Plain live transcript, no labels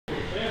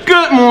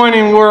Good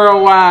morning,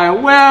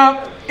 worldwide.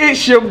 Well,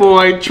 it's your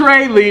boy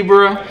Trey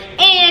Libra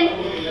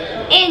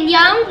and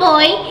young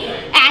boy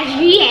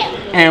Izrael.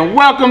 And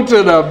welcome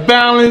to the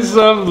Balance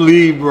of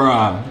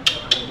Libra.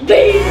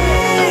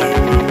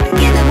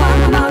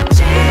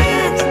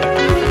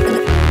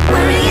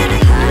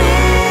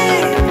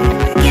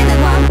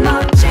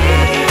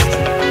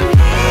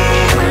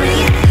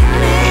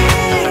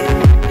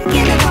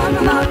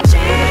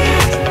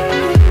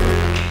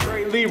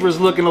 Libra's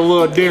looking a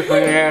little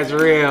different than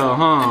Izrael,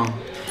 huh?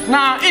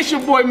 Nah, it's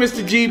your boy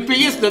Mr. GP.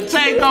 It's the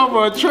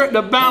takeover of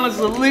the Balance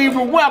of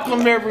Libra.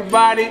 Welcome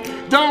everybody.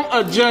 Don't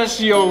adjust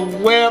your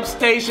web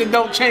station.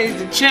 Don't change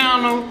the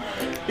channel.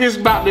 It's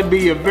about to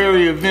be a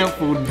very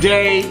eventful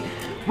day.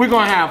 We're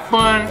gonna have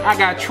fun. I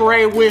got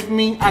Trey with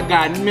me. I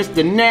got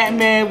Mr.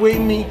 Natman with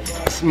me.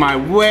 It's my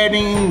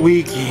wedding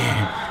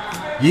weekend.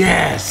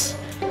 Yes.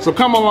 So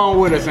come along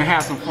with us and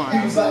have some fun.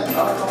 He was like,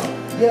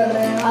 yeah,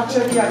 man, I'll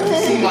check you out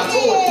to see my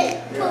toy.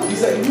 He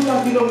said, you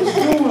like you know what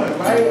you're doing,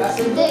 right? I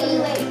said,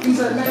 yeah. He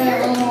said,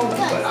 man,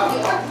 but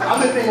I've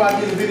been thinking about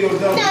getting the video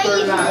done for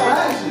 39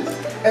 lashes.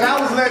 And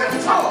I was letting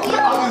him talk. And I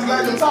was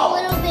just like,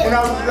 you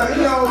know, and he's like,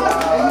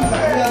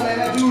 yeah, man,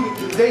 that dude,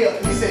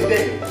 he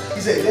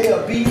said, they a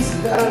beast,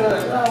 and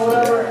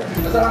whatever. I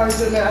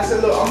said, man, I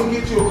said, look, I'm gonna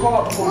get you a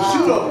car before the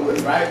shoot over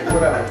with, right?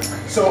 Whatever.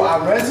 So I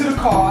ran to the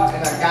car,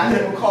 and I got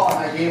him a car, and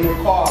I gave him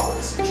a car.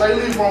 Trey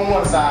Libra on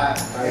one side,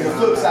 and the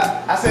flip side.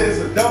 I said, it's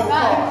a double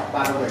car,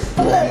 by the way.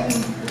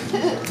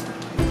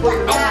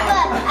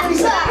 He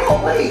said, oh,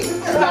 wait.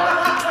 I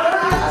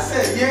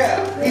said,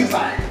 yeah. He's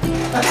like,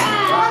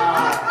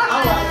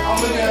 I'm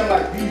looking at him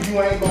like, you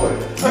ain't going.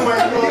 You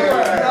ain't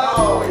going.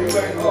 No, you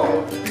ain't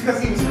going. Because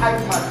he was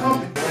hyping my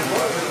company.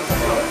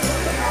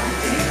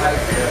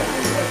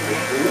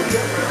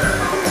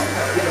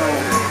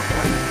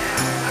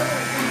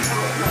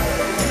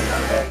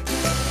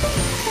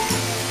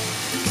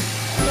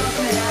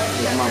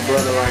 My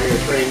brother right here,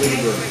 Trey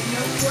Libra.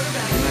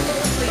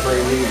 Trey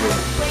Libra.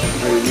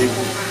 Trey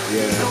Libra.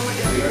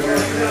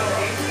 Yeah.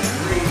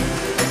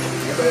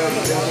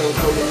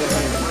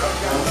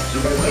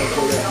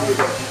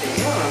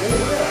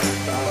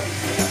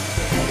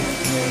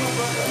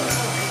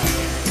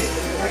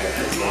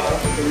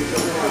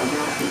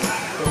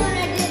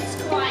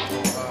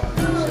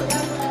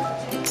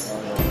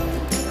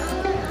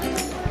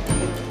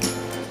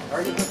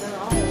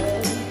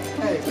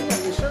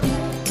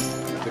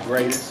 The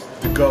greatest,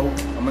 the GOAT.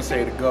 I'm gonna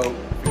say the GOAT.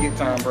 Forget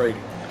Tom Brady.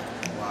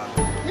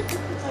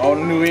 Wow. All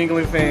the New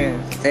England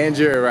fans. And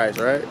Jerry Rice,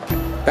 right?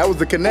 That was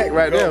the connect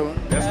right there.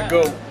 That's the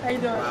GOAT. How you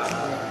doing?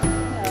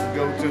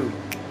 Go-to.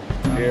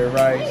 Jerry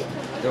Rice,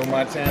 Joe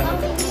Montana,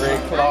 Greg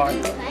Clark,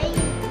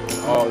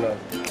 all of them.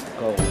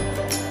 GOAT.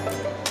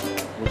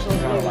 Which is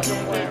kind of like a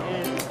brown.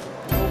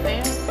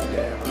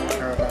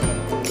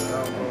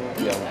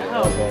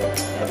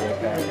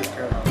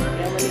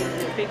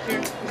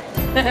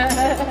 And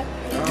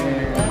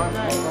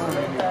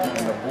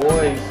the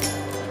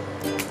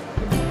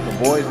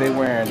boys, they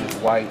wearing this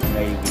white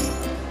navy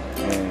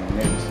and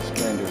navy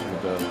suspenders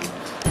with the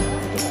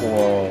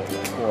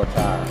core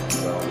tie.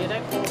 So, Yeah,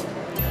 that cool.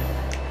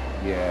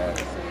 yeah,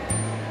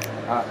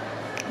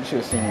 you should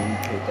have seen when we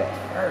put that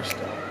first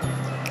though.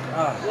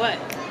 What?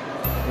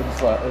 It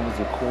was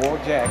a core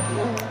jacket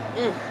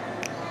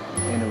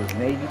and it was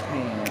navy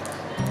pants.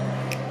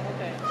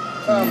 Okay.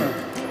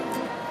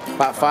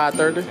 About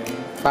 5:30,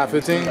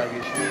 5:15.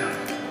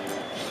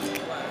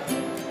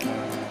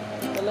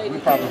 We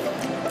probably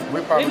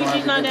Maybe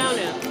she's not down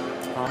there.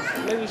 Huh?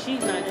 Maybe she's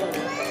not down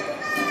there.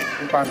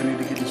 We probably need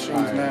to get the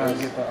shoes now and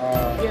get the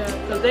Yeah,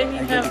 because they need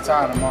to get the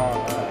tie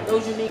tomorrow.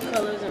 those unique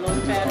colors and those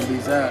It's gonna be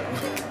patterns. that.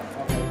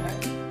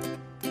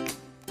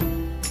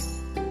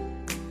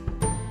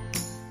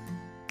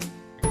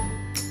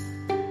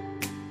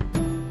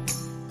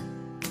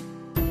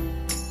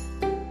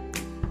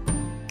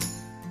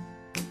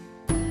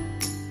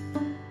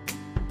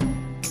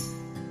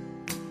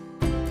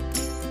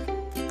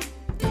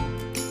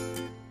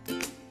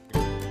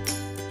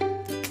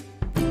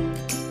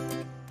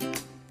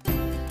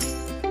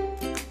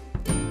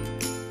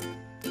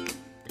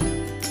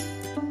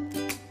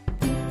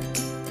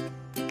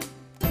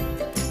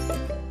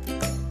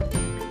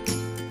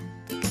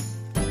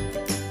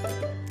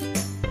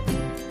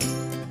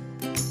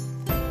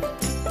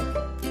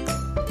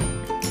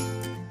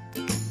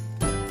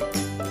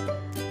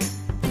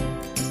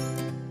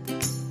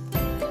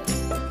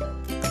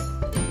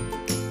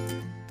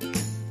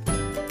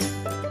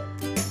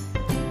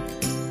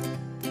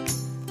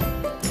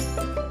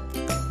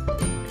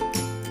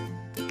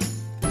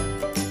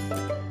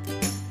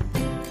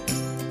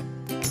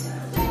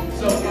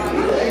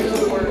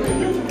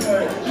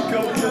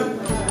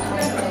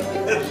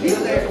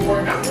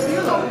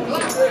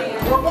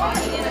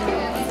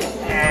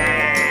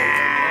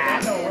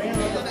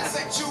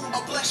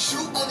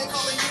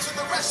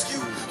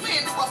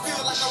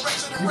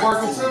 You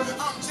working too?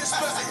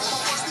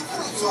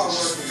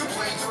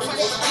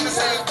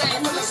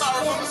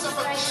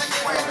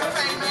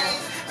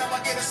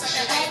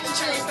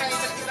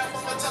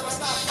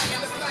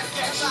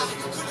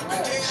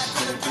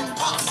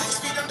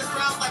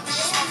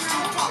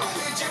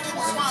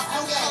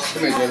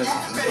 Come here,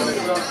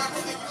 Dennis.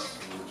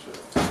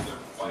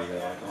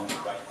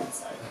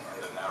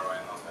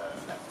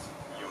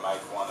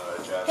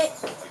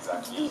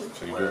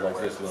 So you do it like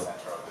this, look.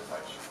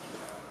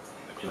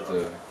 Put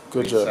the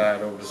Good big job.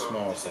 side over the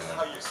small side.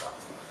 Like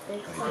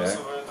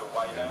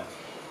that.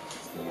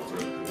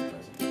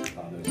 Yeah.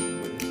 Father, as we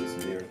witness this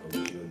miracle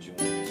that you are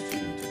joining us to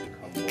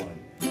become one,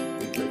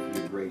 we pray for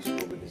your grace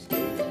over this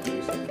day, the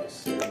grace over this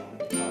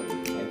ceremony. Father, we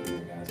thank you,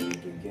 Lord God, as we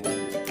begin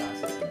this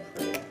process in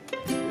prayer,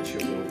 that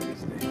your will be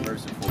this day.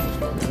 First and foremost,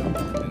 Lord God, we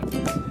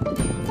benefit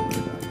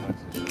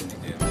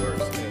and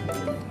worse, and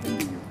hinder your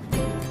people.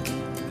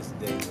 This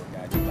day, Lord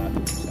God, you allow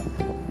them to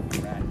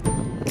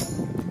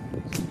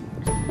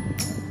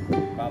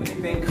Father,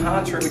 anything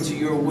contrary to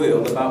your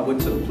will about what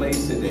took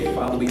place today,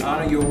 Father, we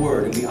honor your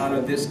word and we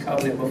honor this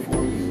covenant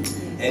before you.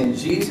 In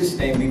Jesus'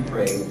 name we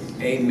pray,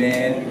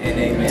 amen and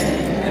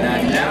amen. And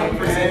I now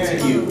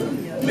present to you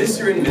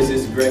Mr. and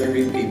Mrs.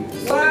 Gregory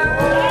Peoples.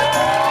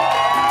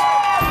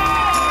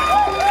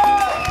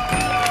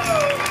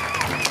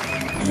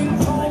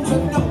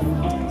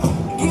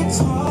 It's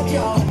hard,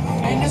 y'all.